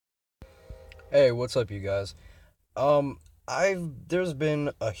Hey, what's up, you guys? There's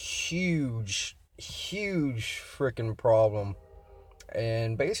been a huge freaking problem,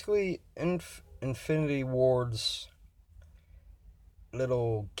 and basically, Infinity Ward's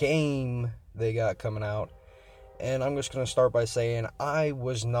little game they got coming out, and I'm just gonna start by saying I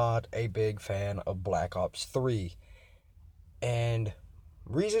was not a big fan of Black Ops 3, and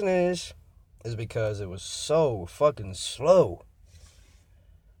reason is because it was so fucking slow.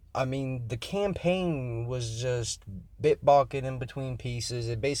 I mean, the campaign was just bitbalking in between pieces.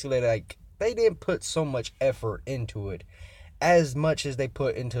 It basically, like, they didn't put so much effort into it as much as they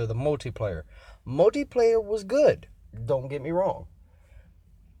put into the multiplayer. Multiplayer was good, don't get me wrong.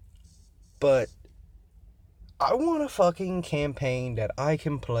 But I want a fucking campaign that I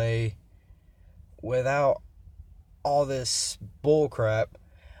can play without all this bullcrap.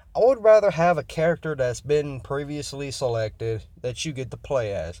 I would rather have a character that's been previously selected that you get to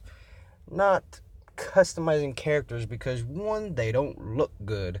play as. Not customizing characters because, one, they don't look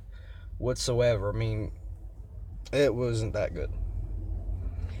good whatsoever. I mean, it wasn't that good.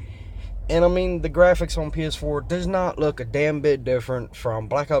 And I mean, the graphics on PS4 does not look a damn bit different from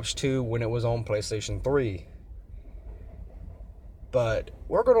Black Ops 2 when it was on PlayStation 3. But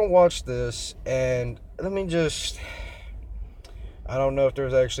we're gonna watch this, and let me just, I don't know if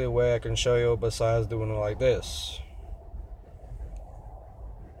there's actually a way I can show you besides doing it like this.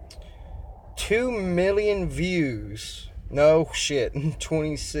 2 million views. No shit.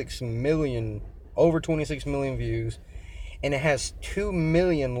 26 million. Over 26 million views. And it has 2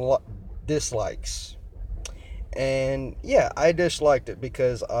 million dislikes. And yeah, I disliked it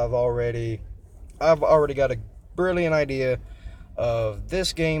because I've already got a brilliant idea of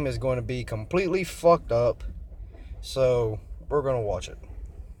this game is going to be completely fucked up. So we're going to watch it.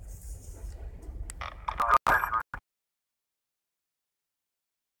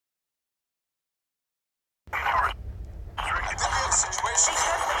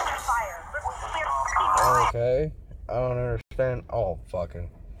 Okay. I don't understand. Oh, fucking.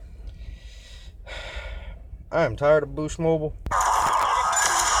 I am tired of Boost Mobile.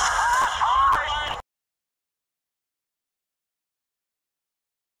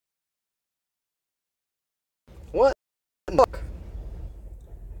 What the fuck?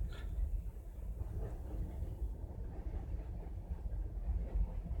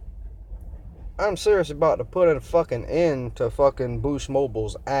 I'm serious about to put a fucking end to fucking Boost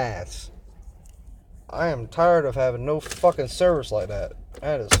Mobile's ass. I am tired of having no fucking service like that.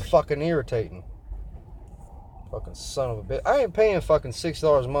 That is fucking irritating. Fucking son of a bitch. I ain't paying fucking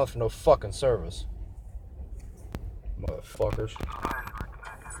 $6 a month for no fucking service. Motherfuckers.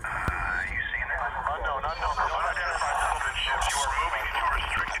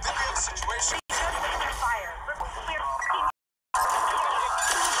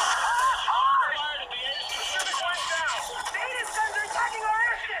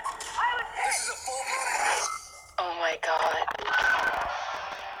 Oh my god.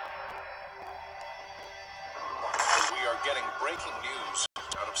 We are getting breaking news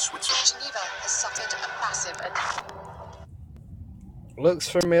out of Switzerland. Geneva has suffered a massive attack. Looks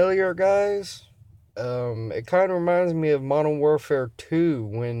familiar, guys? It kind of reminds me of Modern Warfare 2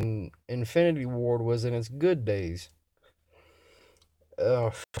 when Infinity Ward was in its good days.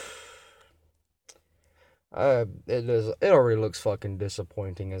 Ugh. It already looks fucking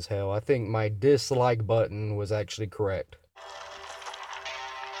disappointing as hell. I think my dislike button was actually correct.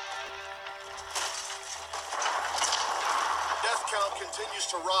 Death count continues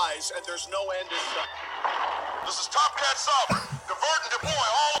to rise, and there's no end in sight. This is Top Cat Sub. Divert and deploy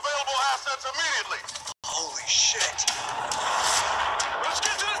all available assets immediately. Holy shit. Let's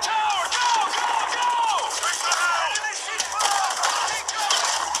get to the tower. Go, go, go! Fix the house!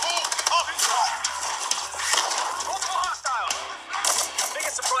 Multiple hostiles.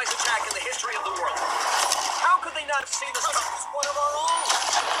 Biggest surprise attack in the history of the world. How could they not have seen us coming? It's one of our own.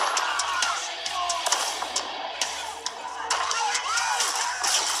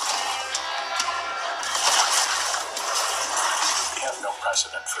 We have no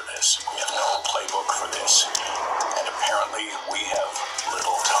precedent for this. We have no playbook for this. And apparently, we have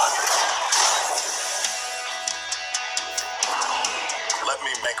little time. Let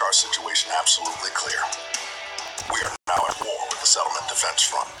me make our situation absolutely clear. We are now at war with the Settlement Defense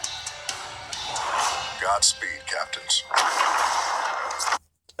Front. Godspeed, Captains.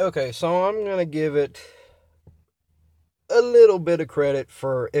 Okay, so I'm gonna give it a little bit of credit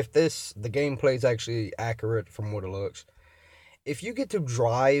for if the gameplay is actually accurate from what it looks. If you get to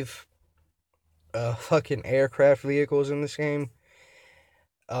drive fucking aircraft vehicles in this game,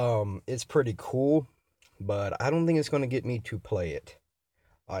 it's pretty cool, but I don't think it's gonna get me to play it.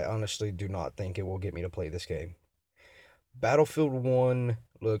 I honestly do not think it will get me to play this game. Battlefield 1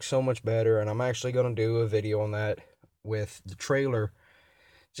 looks so much better, and I'm actually going to do a video on that with the trailer.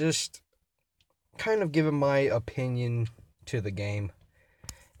 Just kind of giving my opinion to the game.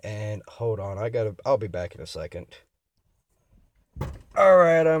 And hold on, I'll be back in a second.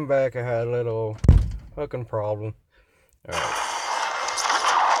 Alright, I'm back. I had a little fucking problem. Alright.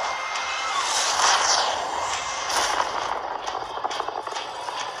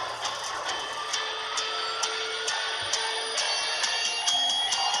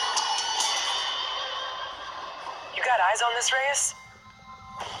 You got eyes on this, Reyes?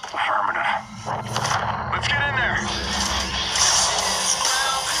 Affirmative. Let's get in there.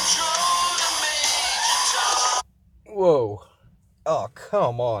 Whoa. Oh,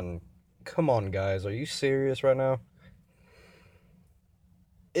 come on. Come on, guys. Are you serious right now?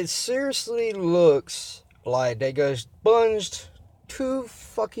 It seriously looks like they just bunged 2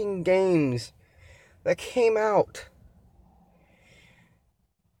 fucking games that came out.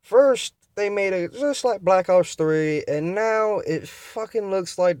 First, they made it just like Black Ops 3, and now it fucking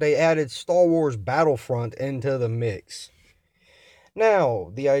looks like they added Star Wars Battlefront into the mix.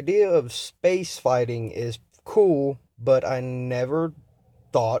 Now, the idea of space fighting is cool, but I never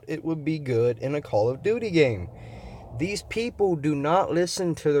thought it would be good in a Call of Duty game. These people do not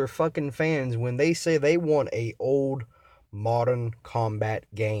listen to their fucking fans when they say they want a old, modern combat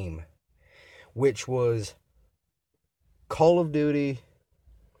game, which was Call of Duty,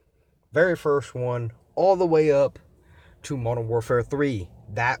 very first one, all the way up to Modern Warfare 3.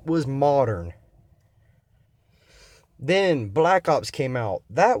 That was modern. Then Black Ops came out.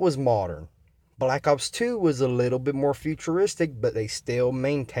 That was modern. Black Ops 2 was a little bit more futuristic, but they still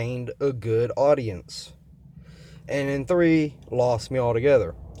maintained a good audience. And in 3, lost me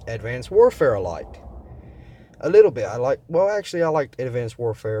altogether. Advanced Warfare I liked. A little bit. I liked Advanced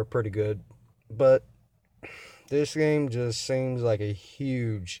Warfare pretty good. But this game just seems like a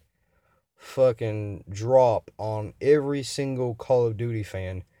huge fucking drop on every single Call of Duty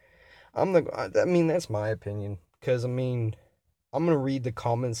fan. That's my opinion. Because, I'm going to read the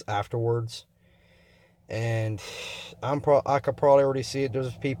comments afterwards. And I could probably already see it.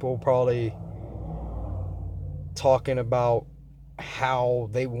 There's people probably talking about how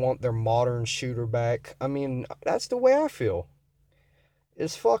they want their modern shooter back. That's the way I feel.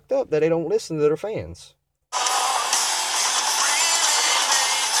 It's fucked up that they don't listen to their fans.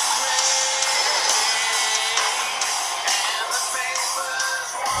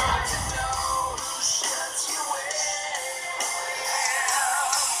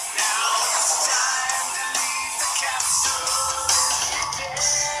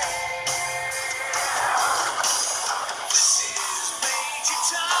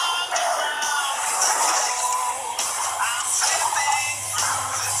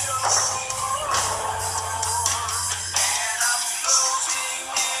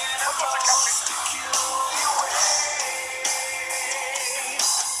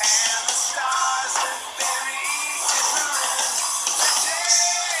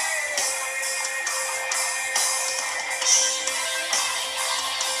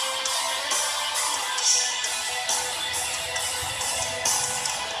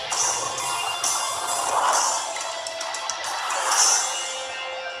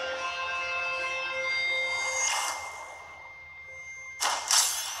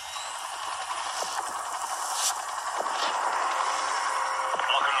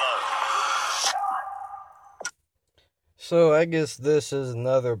 So I guess this is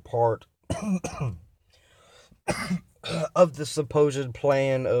another part of the supposed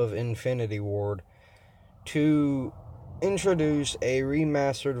plan of Infinity Ward to introduce a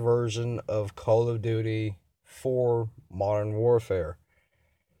remastered version of Call of Duty for Modern Warfare.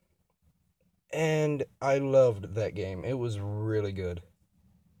 And I loved that game. It was really good.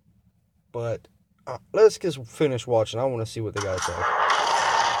 But let's just finish watching. I want to see what the guys say.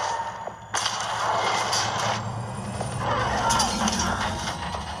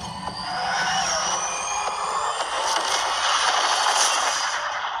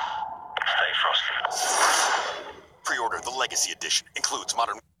 Legacy Edition includes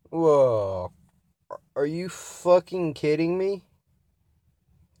modern... Whoa. Are you fucking kidding me?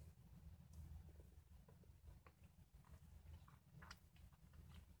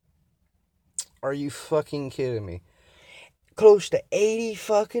 Are you fucking kidding me? Close to $80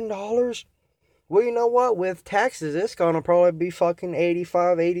 fucking dollars? Well, you know what? With taxes, it's gonna probably be fucking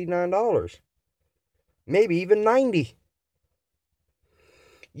 $85, $89. Maybe even $90.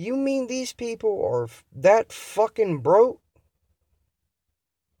 You mean these people are that fucking broke?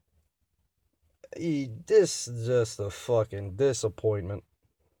 This is just a fucking disappointment.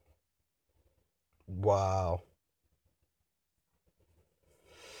 Wow.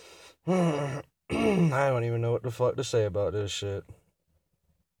 I don't even know what the fuck to say about this shit.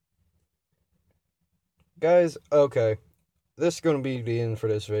 Guys, okay. This is going to be the end for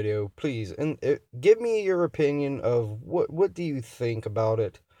this video. Please, give me your opinion of what do you think about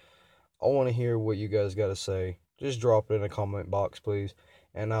it. I want to hear what you guys got to say. Just drop it in a comment box, please.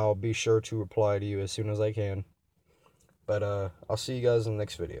 And I'll be sure to reply to you as soon as I can. But, I'll see you guys in the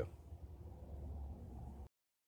next video.